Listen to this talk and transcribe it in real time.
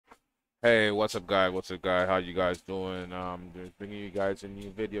Hey, what's up, guy? What's up, guy? How you guys doing? Just bringing you guys a new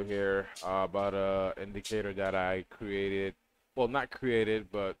video here about a indicator that I created. Well, not created,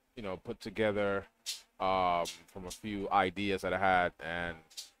 but put together from a few ideas that I had, and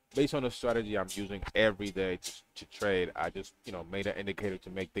based on the strategy I'm using every day to trade, I just made an indicator to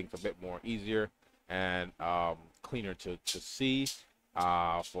make things a bit more easier and cleaner to see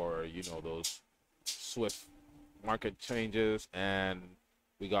for those swift market changes. And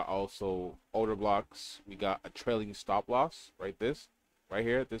we got also order blocks. We got a trailing stop loss, right? This right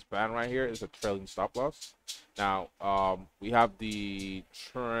here, this band right here is a trailing stop loss. Now, we have the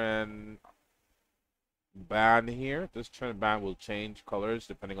trend band here. This trend band will change colors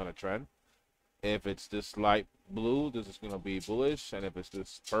depending on the trend. If it's this light blue, this is going to be bullish, and if it's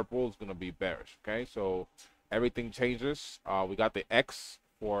this purple, it's going to be bearish. Okay, so everything changes. We got the X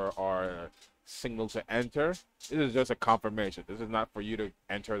for our signal to enter. This is just a confirmation. This is not for you to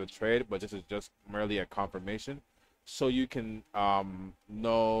enter the trade, but this is just merely a confirmation, so you can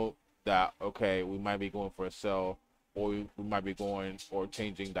know that okay, we might be going for a sell, or we might be going or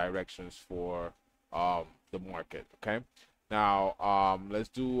changing directions for the market. Okay. Now, let's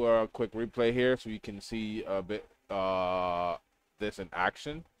do a quick replay here so you can see a bit this in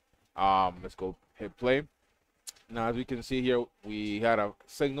action. Let's go hit play. Now, as we can see here, we had a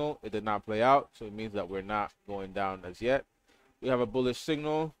signal. It did not play out, so it means that we're not going down as yet. We have a bullish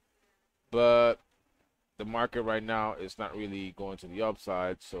signal, but the market right now is not really going to the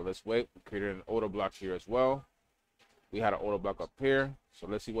upside. So let's wait. We created an order block here as well. We had an order block up here. So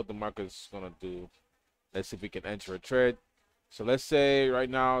let's see what the market is going to do. Let's see if we can enter a trade. So let's say right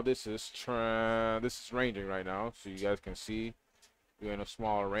now this is ranging right now, so you guys can see we're in a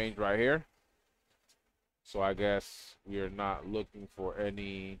smaller range right here. So I guess we are not looking for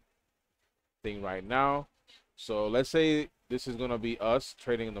anything right now. So let's say this is gonna be us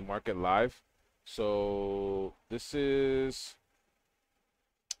trading in the market live. So this is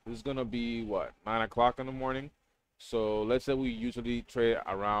gonna be what, 9 o'clock in the morning. So let's say we usually trade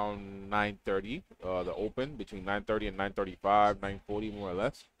around 9:30, the open between 9:30 and 9:35, 9:40 more or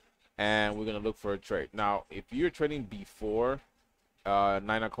less, and we're gonna look for a trade. Now, if you're trading before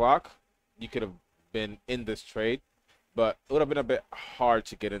 9 o'clock, you could have been in this trade, but it would have been a bit hard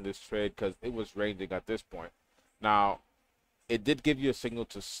to get in this trade because it was ranging at this point. Now, it did give you a signal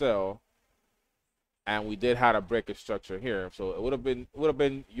to sell, and we did have a breaker structure here, so it would have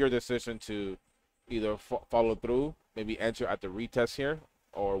been your decision to either follow through, maybe enter at the retest here,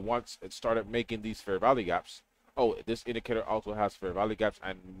 or once it started making these fair value gaps. Oh, this indicator also has fair value gaps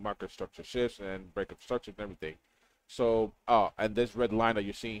and market structure shifts and breakup structure and everything. So, and this red line that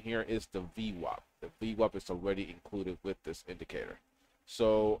you're seeing here is the VWAP. The VWAP is already included with this indicator.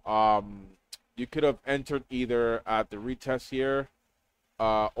 So, you could have entered either at the retest here,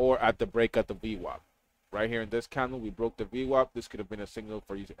 or at the break at the VWAP. Right here in this candle, we broke the VWAP. This could have been a signal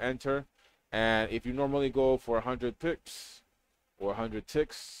for you to enter. And if you normally go for 100 pips or 100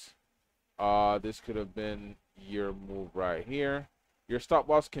 ticks, this could have been your move right here. Your stop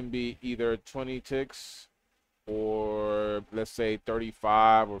loss can be either 20 ticks or let's say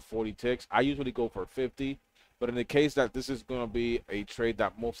 35 or 40 ticks. I usually go for 50, but in the case that this is going to be a trade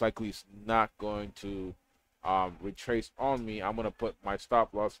that most likely is not going to retrace on me, I'm going to put my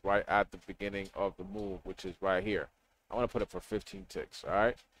stop loss right at the beginning of the move, which is right here. I want to put it for 15 ticks. All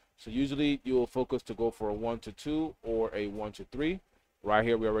right. So usually you will focus to go for a 1 to 2 or a 1 to 3. Right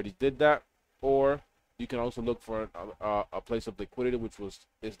here we already did that. Or you can also look for a place of liquidity, which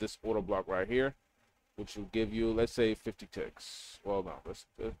is this order block right here, which will give you, let's say, 50 ticks. Well, no, let's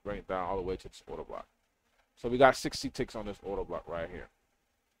bring it down all the way to this order block. So we got 60 ticks on this order block right here.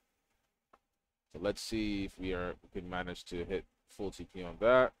 So let's see if we can manage to hit full TP on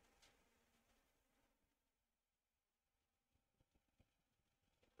that.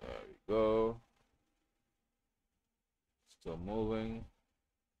 There we go. Still moving.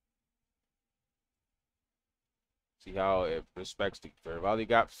 See how it respects the fair value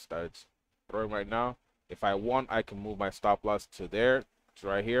gaps that it's throwing right now. If I want, I can move my stop loss to there, to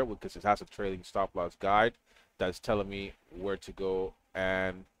right here, because it has a trailing stop loss guide that's telling me where to go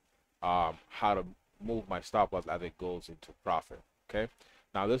and how to move my stop loss as it goes into profit. Okay.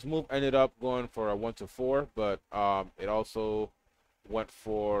 Now this move ended up going for a 1 to 4, but it also went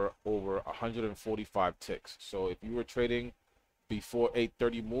for over 145 ticks. So if you were trading before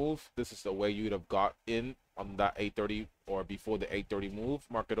 8:30 move, this is the way you'd have got in on that 8:30 or before the 8:30 move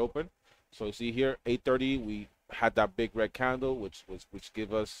market open. So you see here 8:30 we had that big red candle, which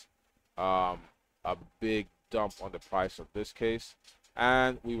give us a big dump on the price of this case,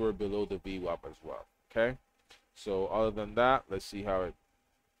 and we were below the VWAP as well. Okay, so other than that, let's see how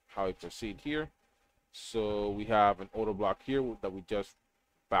how we proceed here. So we have an order block here that we just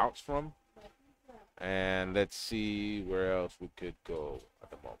bounced from. And let's see where else we could go at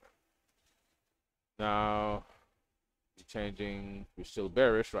the moment. Now, we're changing. We're still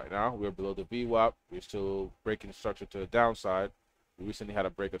bearish right now. We're below the VWAP. We're still breaking structure to the downside. We recently had a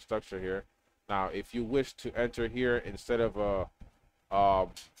break of structure here. Now, if you wish to enter here instead of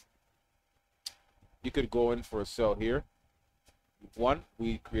you could go in for a sell here. One,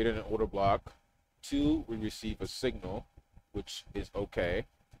 we created an order block. Two, we receive a signal, which is okay.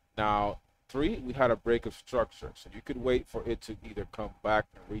 Now, three, we had a break of structure. So you could wait for it to either come back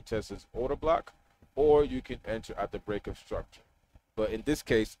and retest this order block, or you can enter at the break of structure. But in this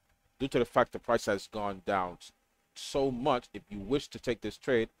case, due to the fact the price has gone down so much, if you wish to take this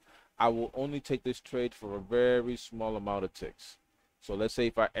trade, I will only take this trade for a very small amount of ticks. So let's say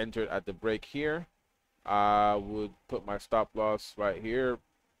if I entered at the break here, I would put my stop loss right here,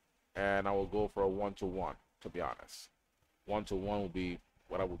 and I will go for a 1-to-1, to be honest. 1-to-1 will be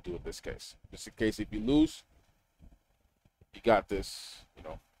what I would do in this case. Just in case if you lose, you got this, you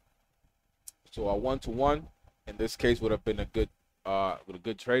know. So a 1-to-1 in this case would have been a good with a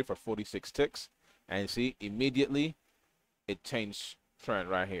good trade for 46 ticks. And see, immediately it changed trend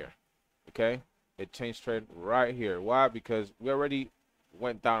right here. Okay? It changed trend right here. Why? Because we already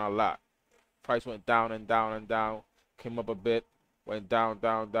went down a lot. Price went down and down and down, came up a bit, went down,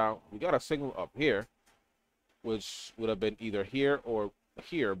 down, down. We got a signal up here, which would have been either here or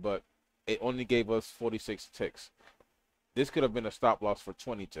here, but it only gave us 46 ticks. This could have been a stop loss for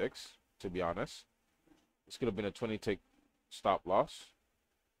 20 ticks, to be honest. This could have been a 20 tick stop loss.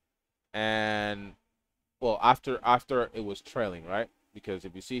 And well, after it was trailing, right? Because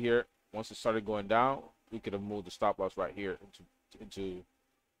if you see here, once it started going down, we could have moved the stop loss right here into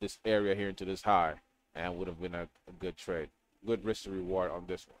this area here, into this high, and would have been a good trade. Good risk to reward on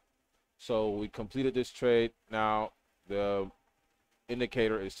this one. So we completed this trade. Now the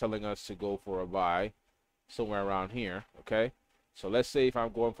indicator is telling us to go for a buy somewhere around here. Okay, so let's say if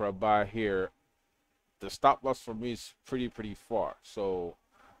I'm going for a buy here, the stop loss for me is pretty far. So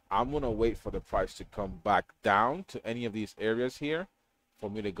I'm gonna wait for the price to come back down to any of these areas here for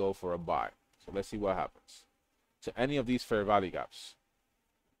me to go for a buy. So let's see what happens to any of these fair value gaps.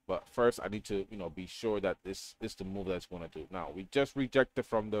 But first, I need to, be sure that this is the move that's going to do. Now, we just rejected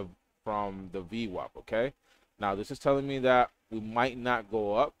from the VWAP, okay? Now, this is telling me that we might not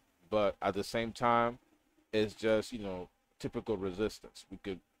go up, but at the same time, it's just, typical resistance. We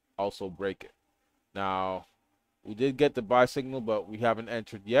could also break it. Now, we did get the buy signal, but we haven't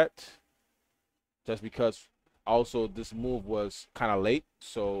entered yet. Just because also this move was kind of late.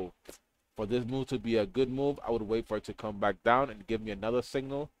 So for this move to be a good move, I would wait for it to come back down and give me another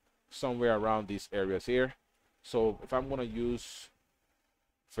signal somewhere around these areas here. So if I'm going to use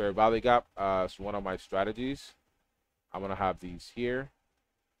fair value gap as one of my strategies, I'm going to have these here,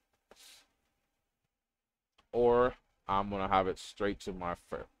 or I'm going to have it straight to my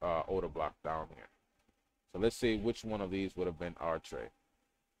order block down here. So let's see which one of these would have been our trade.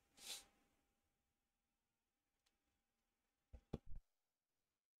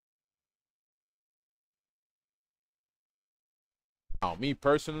 Now, me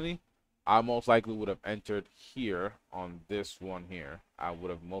personally, I most likely would have entered here on this one here. I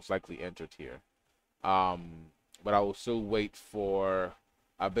would have most likely entered here. But I will still wait for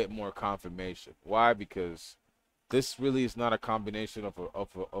a bit more confirmation. Why? Because this really is not a combination of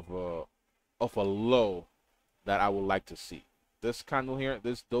a low that I would like to see. This candle here,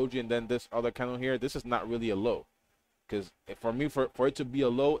 this doji, and then this other candle here, this is not really a low. Because for me, for it to be a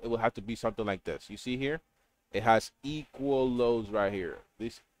low, it will have to be something like this. You see here? It has equal lows right here.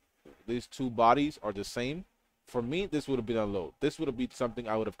 These two bodies are the same. For me, this would have been a low. This would have been something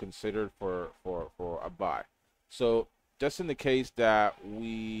I would have considered for a buy. So just in the case that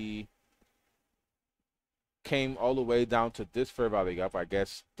we came all the way down to this fair value gap, I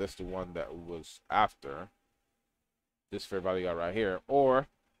guess that's the one that was after this fair value gap right here, or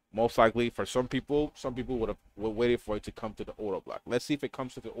most likely for some people would have waited for it to come to the order block. Let's see if it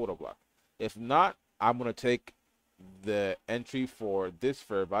comes to the order block. If not, I'm going to take the entry for this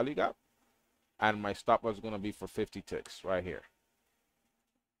fair value gap, and my stop loss is going to be for 50 ticks right here.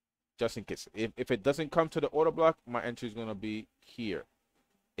 Just in case. If it doesn't come to the order block, my entry is going to be here.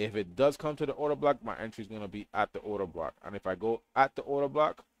 If it does come to the order block, my entry is going to be at the order block. And if I go at the order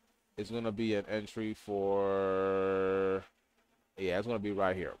block, it's going to be an entry for, yeah, it's going to be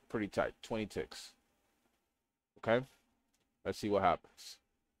right here. Pretty tight, 20 ticks. Okay? Let's see what happens.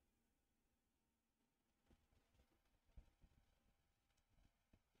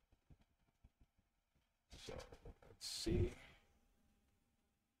 So let's see.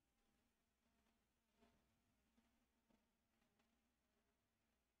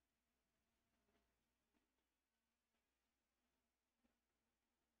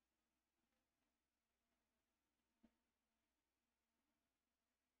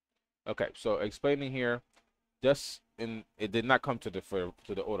 Okay, so explaining here, just in it did not come to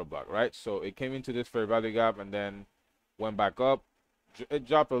the order block, right? So it came into this fair value gap and then went back up. It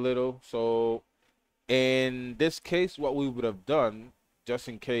dropped a little. So in this case, what we would have done, just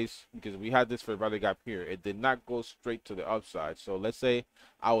in case, because we had this fair value gap here, it did not go straight to the upside. So let's say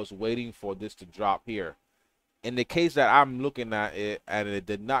I was waiting for this to drop here. In the case that I'm looking at it and it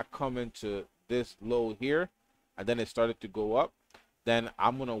did not come into this low here, and then it started to go up, then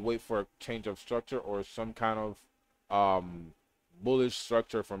I'm gonna wait for a change of structure or some kind of bullish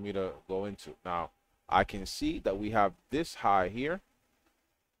structure for me to go into. Now I can see that we have this high here.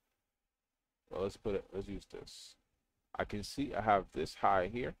 Well, let's use this. I can see I have this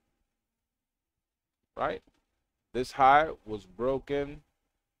high here, right? This high was broken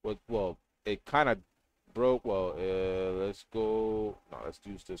with, well, it kind of broke. Well, let's go. No, let's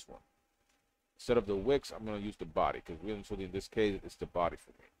use this one. Instead of the wicks, I'm going to use the body, because really in this case, it's the body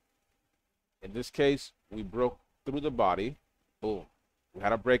for me. In this case, we broke through the body. Boom. We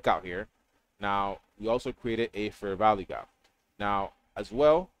had a breakout here. Now, we also created a fair value gap. Now, as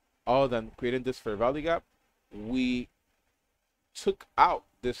well, other than creating this fair value gap, we took out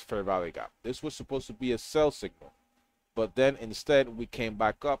this fair value gap. This was supposed to be a sell signal, but then instead we came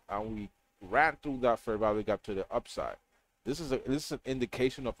back up and we ran through that fair value gap to the upside. This is an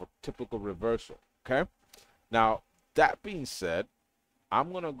indication of a typical reversal. Okay, now that being said,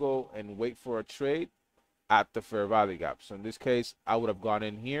 I'm gonna go and wait for a trade at the fair value gap. So in this case, I would have gone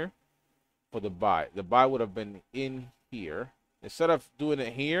in here for the buy. The buy would have been in here. Instead of doing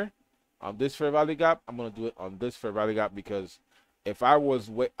it here on this fair value gap, I'm gonna do it on this fair value gap, because if I was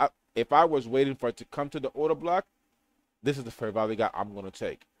waiting for it to come to the order block, this is the fair value gap I'm gonna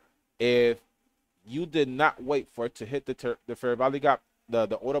take. If you did not wait for it to hit the fair value gap,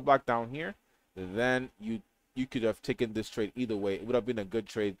 the order block down here, then you could have taken this trade either way. It would have been a good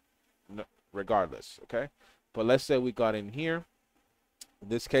trade regardless. Okay, but let's say we got in here. In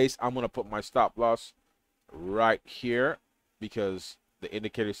this case, I'm gonna put my stop loss right here, because the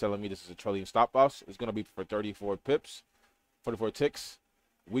indicator is telling me this is a trailing stop loss. It's gonna be for 34 pips, 44 ticks.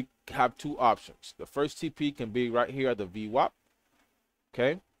 We have two options. The first TP can be right here at the VWAP.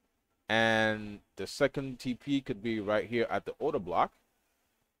 Okay, and the second TP could be right here at the order block,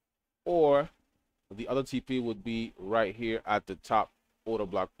 or the other TP would be right here at the top order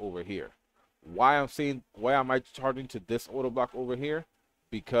block over here. Why am I charting to this order block over here?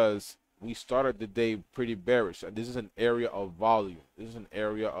 Because we started the day pretty bearish, and this is an area of volume. This is an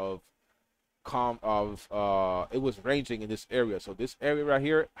area of it was ranging in this area. So this area right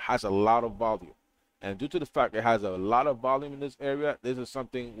here has a lot of volume, and due to the fact it has a lot of volume in this area, this is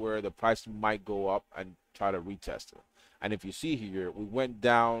something where the price might go up and try to retest it. And if you see here, we went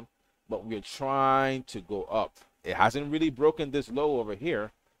down, but we're trying to go up. It hasn't really broken this low over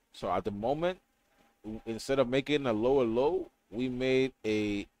here. So at the moment, instead of making a lower low, we made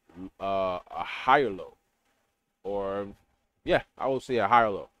a higher low, or yeah, I would say a higher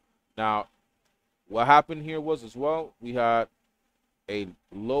low. Now, what happened here was, as well, we had a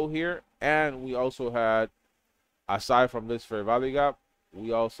low here, and we also had, aside from this fair value gap,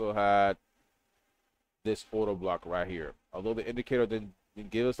 we also had this order block right here. Although the indicator didn't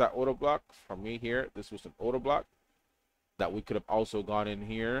give us that order block, for me here, this was an order block that we could have also gone in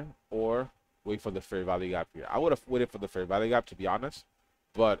here or wait for the fair value gap here. I would have waited for the fair value gap, to be honest,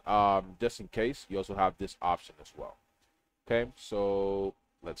 but just in case, you also have this option as well. Okay, so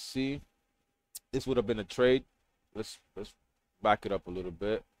let's see. This would have been a trade. Let's back it up a little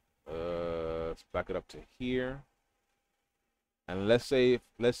bit. Let's back it up to here, and let's see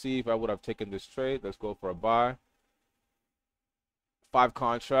if I would have taken this trade. Let's go for a buy. 5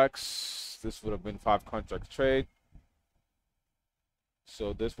 contracts. This would have been 5 contract trade.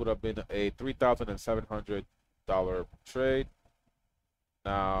 So this would have been a $3,700 trade.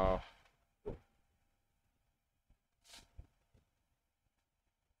 Now,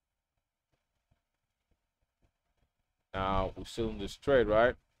 we're still in this trade,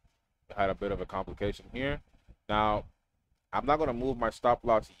 right? I had a bit of a complication here. Now, I'm not going to move my stop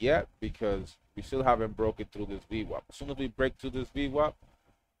loss yet, because we still haven't broken through this VWAP. As soon as we break through this VWAP,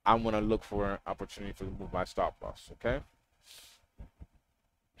 I'm going to look for an opportunity to move my stop loss, okay?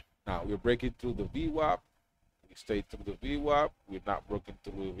 Now, we're breaking through the VWAP. We stayed through the VWAP. We're not broken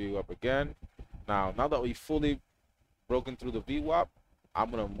through the VWAP again. Now that we fully broken through the VWAP,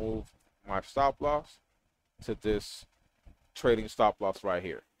 I'm going to move my stop loss to this trading stop loss right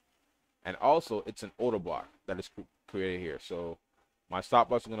here. And also, it's an order block that is created here. So my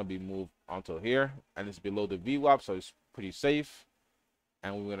stop loss is going to be moved onto here, and it's below the VWAP, so it's pretty safe.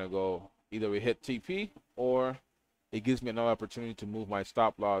 And we're going to go, either we hit TP, or it gives me another opportunity to move my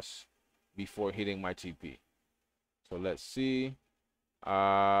stop loss before hitting my TP. So let's see.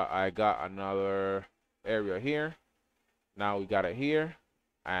 I got another area here. Now we got it here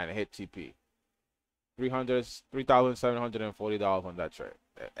and hit TP. $3,740 on that trade.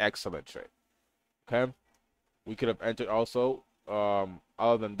 Excellent trade. Okay. We could have entered also,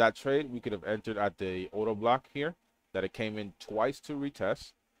 other than that trade, we could have entered at the auto block here that it came in twice to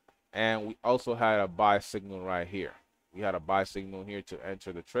retest. And we also had a buy signal right here. We had a buy signal here to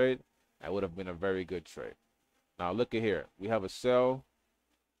enter the trade. That would have been a very good trade. Now look at here. We have a sell.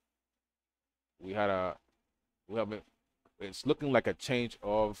 It's looking like a change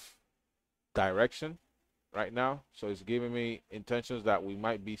of direction right now. So it's giving me intentions that we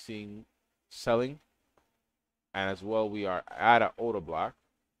might be seeing selling. And as well, we are at an order block.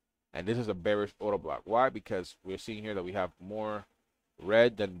 And this is a bearish order block. Why? Because we're seeing here that we have more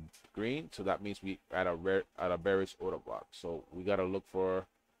red than green. So that means we at a bearish order block. So we got to look for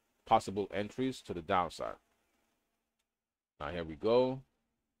possible entries to the downside. Now here we go.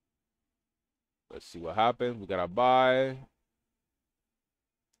 Let's see what happens. We got a buy.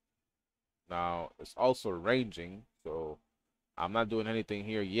 Now it's also ranging, so I'm not doing anything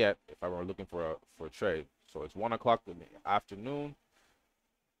here yet if I were looking for a trade. So it's 1 o'clock in the afternoon.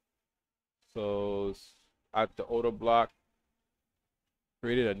 So it's at the order block.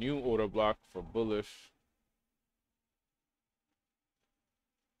 Created a new order block for bullish.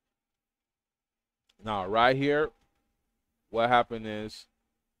 Now right here, what happened is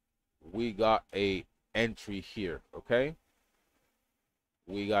we got a entry here, okay?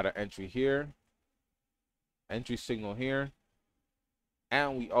 We got an entry here, entry signal here,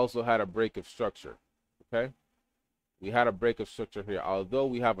 and we also had a break of structure, okay? We had a break of structure here. Although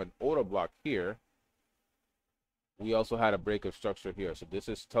we have an order block here, we also had a break of structure here. So this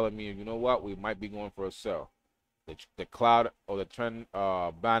is telling me, you know what, we might be going for a sell. The cloud or the trend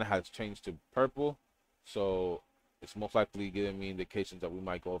band has changed to purple, so it's most likely giving me indications that we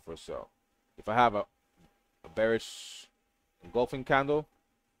might go for a sell. If I have a bearish engulfing candle,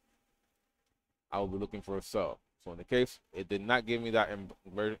 I will be looking for a sell. So in the case it did not give me that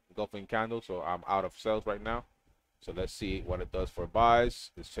engulfing candle, so I'm out of sells right now. So let's see what it does for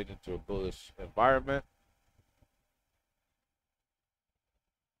buys. It's changing to a bullish environment.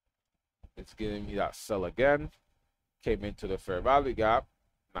 It's giving me that sell again. Came into the fair value gap.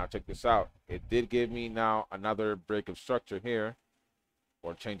 Now check this out. It did give me now another break of structure here,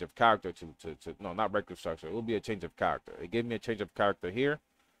 or change of character to no, not break of structure. It will be a change of character. It gave me a change of character here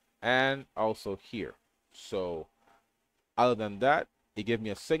and also here. So other than that, it gave me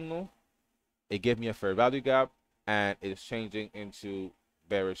a signal. It gave me a fair value gap, and it's changing into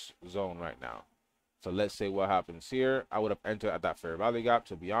bearish zone right now. So let's say what happens here. I would have entered at that fair value gap,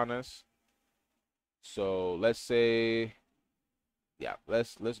 to be honest. So let's say, yeah,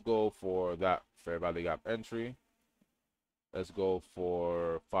 let's go for that fair value gap entry. Let's go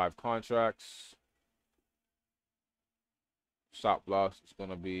for 5 contracts. Stop loss is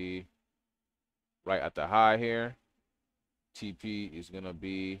gonna be right at the high here. TP is gonna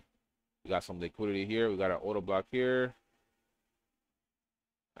be, we got some liquidity here. We got an order block here.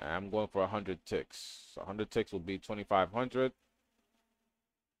 And I'm going for 100 ticks. So 100 ticks will be 2,500.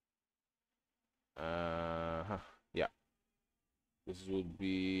 Yeah. This would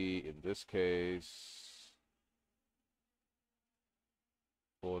be, in this case,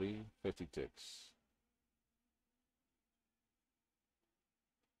 40, 50 ticks.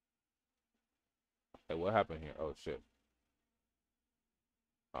 Hey, what happened here? Oh, shit.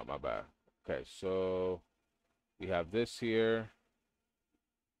 Oh, my bad. Okay, so we have this here.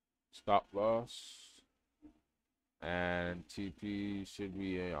 Stop loss. And TP should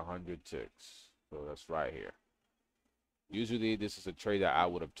be 100 ticks. So that's right here. Usually this is a trade that I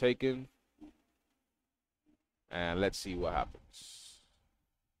would have taken. And let's see what happens.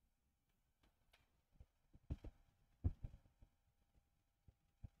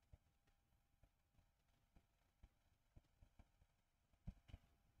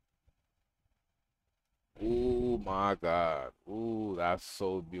 Oh my God. Ooh, that's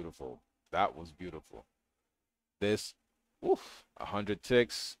so beautiful. That was beautiful. This, oof, 100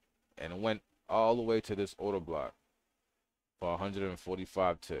 ticks, and it went all the way to this order block for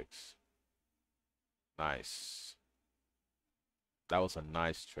 145 ticks. Nice. That was a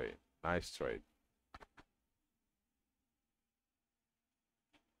nice trade. Nice trade.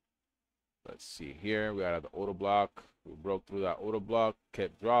 Let's see here. We got the order block. We broke through that order block,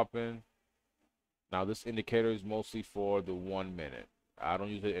 kept dropping. Now this indicator is mostly for the 1 minute. I don't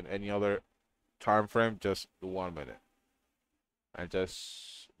use it in any other time frame, just the 1 minute. And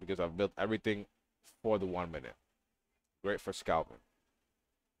just because I've built everything for the 1 minute. Great for scalping.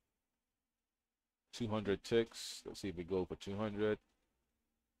 200 ticks. Let's see if we go for 200.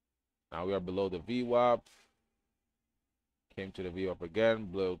 Now we are below the VWAP. Came to the VWAP again,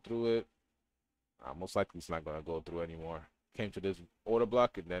 blew through it. Most likely it's not going to go through anymore. Came to this order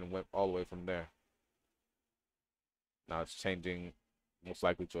block and then went all the way from there. Now it's changing most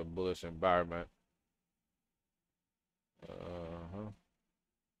likely to a bullish environment.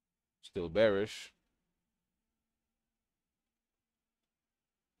 Still bearish.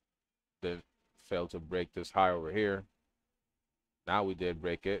 Then failed to break this high over here. Now we did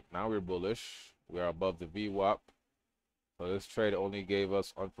break it. Now we're bullish. We are above the VWAP. So this trade only gave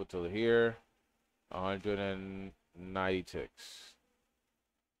us until till here 190 ticks.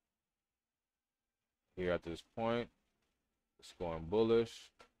 Here at this point, it's going bullish.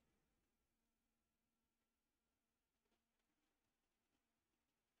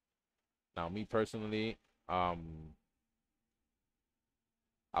 Now, me personally, I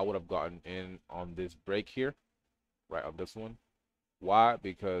would have gotten in on this break here, right on this one. Why?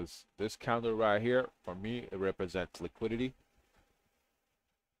 Because this candle right here, for me, it represents liquidity.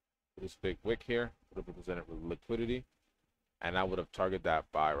 This big wick here would have represented liquidity, and I would have targeted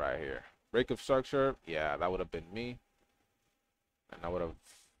that buy right here. Break of structure, yeah, that would have been me, and I would have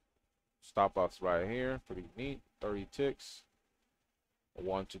stop loss right here. Pretty neat. 30 ticks.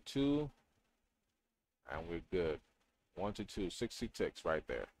 1 to 2, and we're good. 1 to 2, 60 ticks right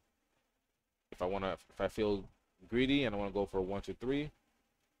there. If I feel greedy and I want to go for 1 to 3,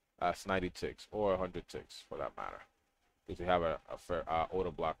 that's 90 ticks or 100 ticks for that matter. Because we have a fair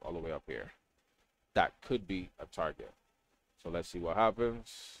order block all the way up here. That could be a target. So let's see what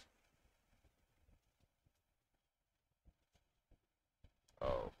happens.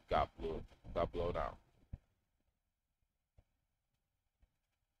 Oh, got blown out.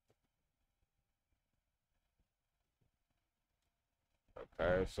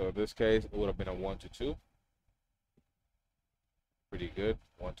 Okay, so in this case, it would have been a 1 to 2. Pretty good.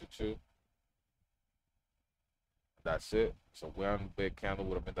 1 to 2. That's it. So one big candle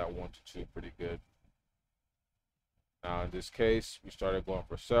would have been that 1 to 2. Pretty good. Now in this case, we started going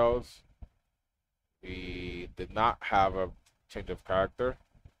for sells. We did not have a change of character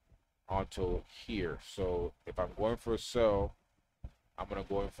until here. So if I'm going for a sell, I'm gonna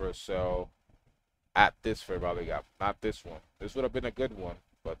go in for a sell at this fair value gap, not this one. This would have been a good one,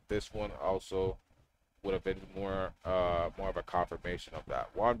 but this one also would have been more of a confirmation of that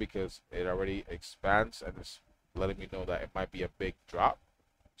one, because it already expands and it's letting me know that it might be a big drop.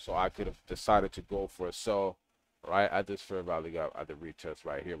 So I could have decided to go for a sell right at this fair value gap at the retest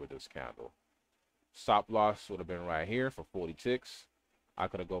right here with this candle. Stop loss would have been right here for 40 ticks. I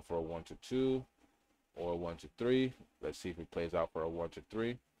could have go for a 1 to 2 or a 1 to 3. Let's see if it plays out for a 1 to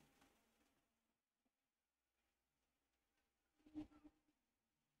 3.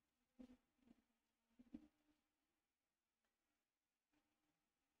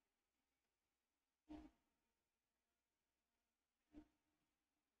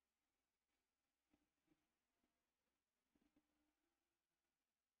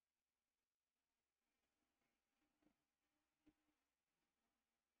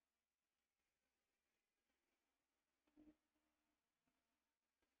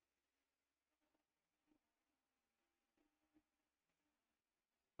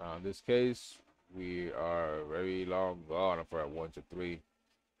 In this case, we are very long gone for a 1 to 3.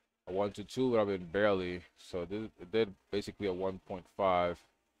 A 1 to 2 would have been barely. So this it did basically a 1.5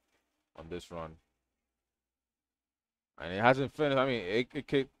 on this run. And it hasn't finished. I mean, it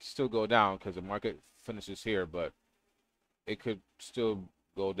could still go down because the market finishes here, but it could still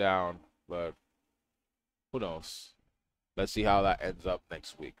go down. But who knows? Let's see how that ends up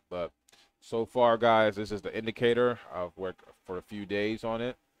next week. But so far, guys, this is the indicator. I've worked for a few days on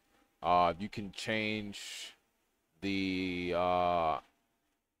it. You can change the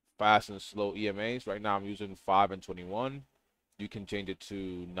fast and slow EMAs. Right now I'm using 5 and 21. You can change it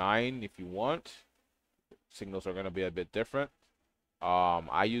to 9 if you want. Signals are going to be a bit different.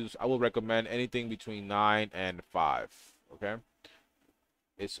 I will recommend anything between 9 and 5. Okay,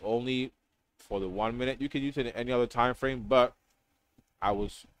 it's only for the 1 minute. You can use it in any other time frame, but I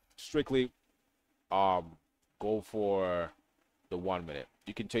was strictly go for the 1 minute.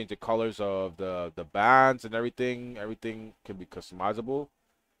 You can change the colors of the bands and everything. Everything can be customizable,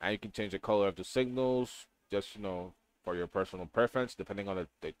 and you can change the color of the signals, just for your personal preference, depending on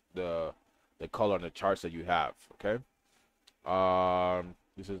the color on the charts that you have. Okay.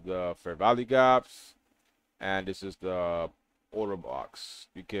 This is the fair value gaps, and this is the order blocks.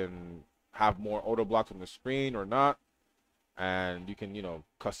 You can have more order blocks on the screen or not, and you can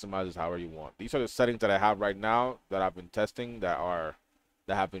customize this however you want. These are the settings that I have right now that I've been testing that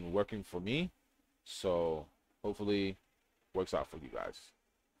have been working for me. So hopefully works out for you guys.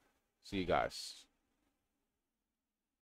 See you guys.